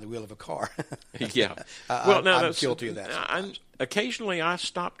 Behind the wheel of a car. Yeah. Well, I'm guilty of that. Occasionally I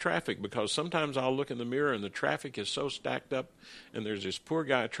stop traffic because sometimes I'll look in the mirror and the traffic is so stacked up and there's this poor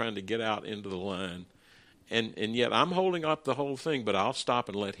guy trying to get out into the line. And yet I'm holding up the whole thing, but I'll stop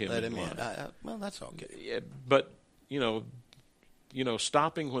and let him in. Well, that's okay. Yeah, but,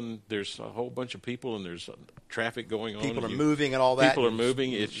 stopping when there's a whole bunch of people and there's traffic going on. People are moving and all that. People are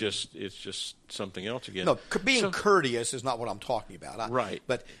moving. It's just something else again. No, being courteous is not what I'm talking about. Right.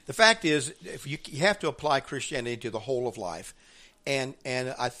 But the fact is, if you have to apply Christianity to the whole of life, and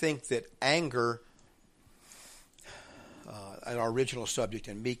I think that anger, and our original subject,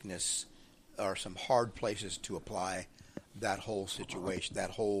 and meekness are some hard places to apply that whole situation, that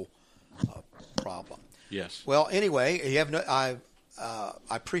whole problem. Yes. Well, anyway, I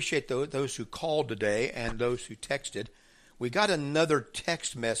appreciate those who called today and those who texted. We got another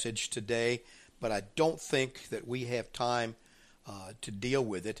text message today, but I don't think that we have time to deal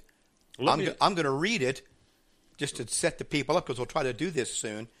with it. I'm going to read it just to set the people up because we'll try to do this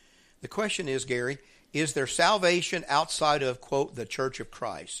soon. The question is, Gary, is there salvation outside of, quote, the Church of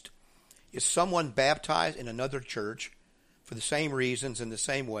Christ? Is someone baptized in another church for the same reasons in the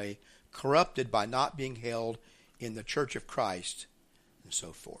same way, corrupted by not being held in the Church of Christ, and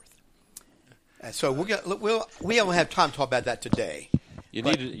so forth. And so we don't have time to talk about that today.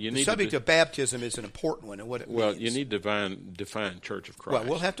 The subject of baptism is an important one, and what it means. Well, you need to define Church of Christ.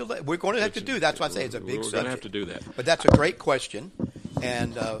 Well, we're going to have to do. That's why I say it's a big subject. We're going to have to do that. But that's a great question,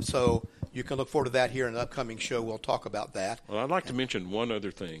 and so you can look forward to that here in an upcoming show. We'll talk about that. Well, I'd like to mention one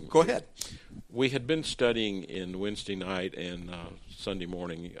other thing. Go ahead. We had been studying in Wednesday night and Sunday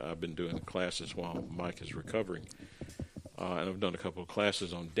morning. I've been doing classes while Mike is recovering. And I've done a couple of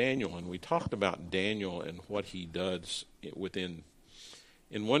classes on Daniel, and we talked about Daniel and what he does within.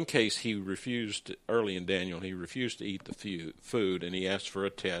 In one case, he refused, early in Daniel, he refused to eat the food, and he asked for a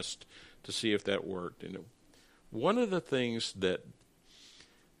test to see if that worked. And one of the things that,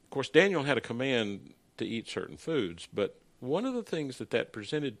 of course, Daniel had a command to eat certain foods, but one of the things that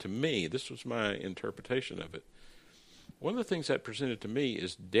presented to me, this was my interpretation of it, one of the things that presented to me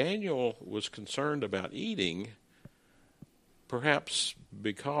is Daniel was concerned about eating, perhaps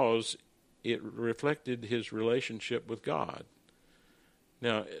because it reflected his relationship with God.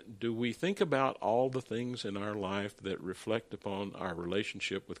 Now, do we think about all the things in our life that reflect upon our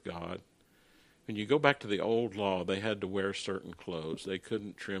relationship with God? When you go back to the old law, they had to wear certain clothes. They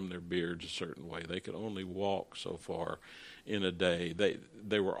couldn't trim their beards a certain way. They could only walk so far in a day.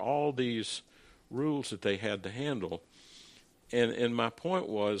 There were all these rules that they had to handle. And my point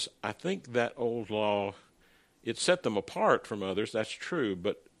was, I think that old law, it set them apart from others, that's true,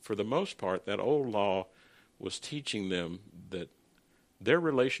 but for the most part, that old law was teaching them that their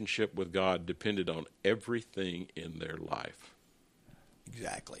relationship with God depended on everything in their life.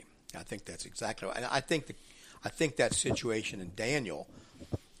 Exactly. I think that's exactly right. And I think that situation in Daniel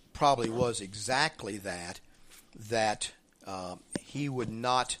probably was exactly that he wouldn't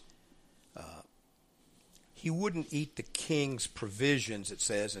eat the king's provisions, it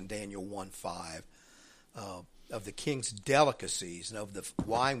says in Daniel 1:5, of the king's delicacies and of the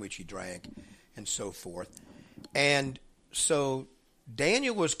wine which he drank and so forth. And so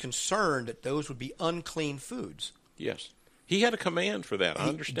Daniel was concerned that those would be unclean foods. Yes. He had a command for that. I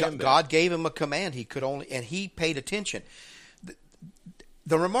understand that. God gave him a command. And he paid attention.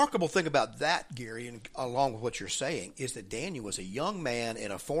 The remarkable thing about that, Gary, and along with what you're saying, is that Daniel was a young man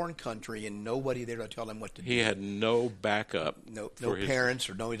in a foreign country and nobody there to tell him what to do. He had no backup. No parents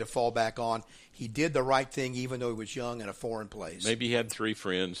or nobody to fall back on. He did the right thing even though he was young in a foreign place. Maybe he had 3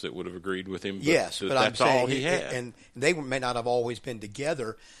 friends that would have agreed with him. But that's I'm saying all he had. And they may not have always been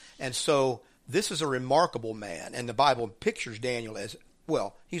together. And so this is a remarkable man. And the Bible pictures Daniel as,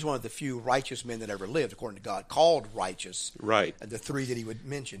 well, he's one of the few righteous men that ever lived, according to God, called righteous. Right. The 3 that he would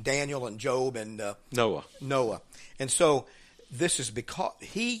mention, Daniel and Job and Noah. And so this is because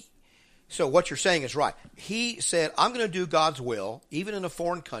so what you're saying is right. He said, I'm going to do God's will, even in a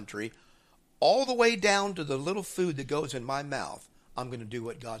foreign country, all the way down to the little food that goes in my mouth. I'm going to do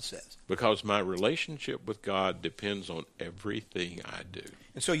what God says. Because my relationship with God depends on everything I do.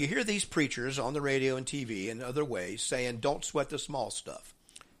 And so you hear these preachers on the radio and TV and other ways saying, don't sweat the small stuff.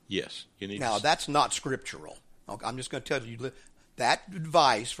 Yes. Now, that's not scriptural. I'm just going to tell you that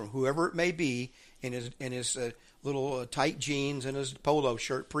advice from whoever it may be in his little tight jeans and his polo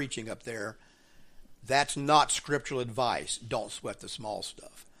shirt preaching up there, that's not scriptural advice. Don't sweat the small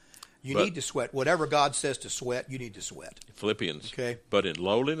stuff. You need to sweat. Whatever God says to sweat, you need to sweat. Philippians. Okay. But in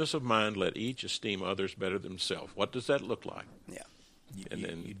lowliness of mind, let each esteem others better than himself. What does that look like? Yeah.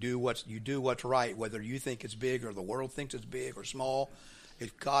 You do what's right, whether you think it's big or the world thinks it's big or small.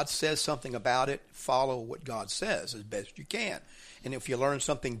 If God says something about it, follow what God says as best you can. And if you learn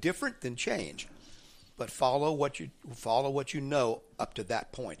something different, then change. But follow what you know up to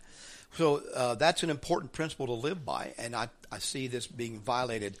that point. So that's an important principle to live by, and I see this being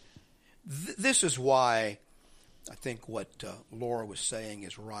violated. This is why I think what Laura was saying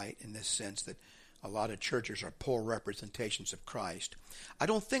is right in this sense that a lot of churches are poor representations of Christ. I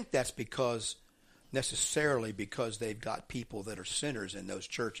don't think that's necessarily because they've got people that are sinners in those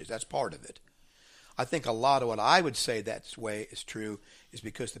churches. That's part of it. I think a lot of what I would say that way is true is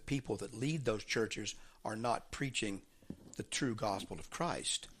because the people that lead those churches are not preaching the true gospel of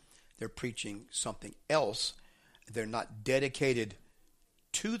Christ. They're preaching something else. They're not dedicated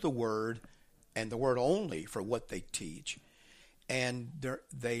to the Word and the Word only for what they teach. And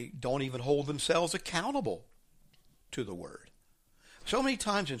they don't even hold themselves accountable to the Word. So many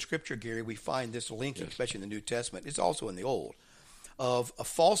times in Scripture, Gary, we find this linking, especially in the New Testament. It's also in the Old, of a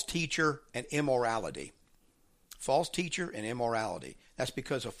false teacher and immorality. False teacher and immorality. That's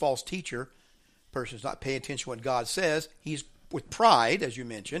because a false teacher, person's not paying attention to what God says. He's with pride, as you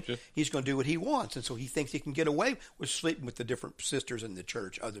mentioned, he's going to do what he wants. And so he thinks he can get away with sleeping with the different sisters in the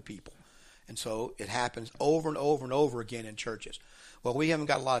church, other people. And so it happens over and over and over again in churches. Well, we haven't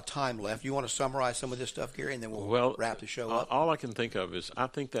got a lot of time left. You want to summarize some of this stuff, Gary, and then we'll wrap the show up? All I can think of is I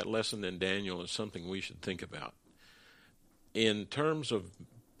think that lesson in Daniel is something we should think about. In terms of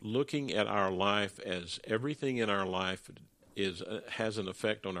looking at our life as everything in our life has an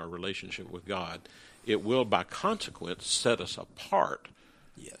effect on our relationship with God, it will, by consequence, set us apart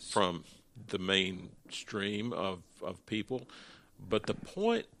from the mainstream of people. But the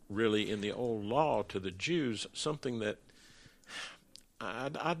point, really, in the old law to the Jews, something that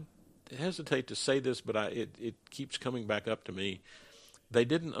I hesitate to say this, but it keeps coming back up to me. They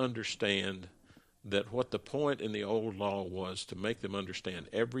didn't understand that what the point in the old law was to make them understand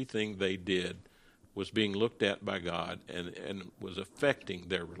everything they did was being looked at by God and was affecting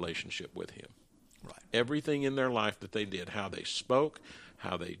their relationship with Him. Right. Everything in their life that they did, how they spoke,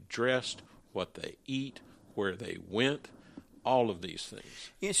 how they dressed, what they eat, where they went, all of these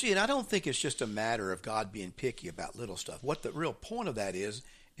things. You see, and I don't think it's just a matter of God being picky about little stuff. What the real point of that is,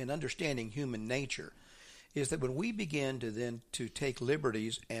 in understanding human nature, is that when we begin to take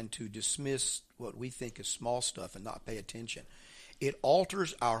liberties and to dismiss what we think is small stuff and not pay attention, it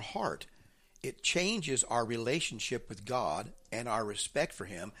alters our heart. It changes our relationship with God and our respect for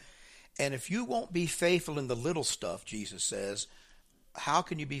Him. And if you won't be faithful in the little stuff, Jesus says, how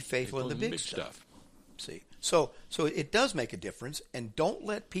can you be faithful in the big stuff? See, so it does make a difference, and don't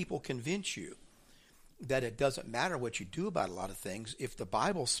let people convince you that it doesn't matter what you do about a lot of things. If the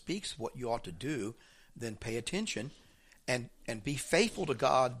Bible speaks what you ought to do, then pay attention and be faithful to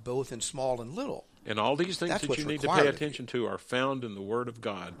God both in small and little. And all these things that you need to pay attention to are found in the Word of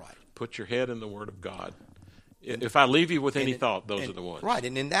God. Right. Put your head in the Word of God. If I leave you with any thought, those are the ones. Right,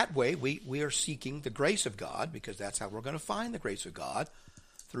 and in that way, we are seeking the grace of God, because that's how we're going to find the grace of God,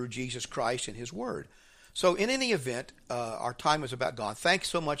 through Jesus Christ and His Word. So in any event, our time is about gone. Thanks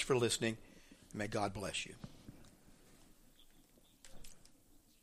so much for listening. May God bless you.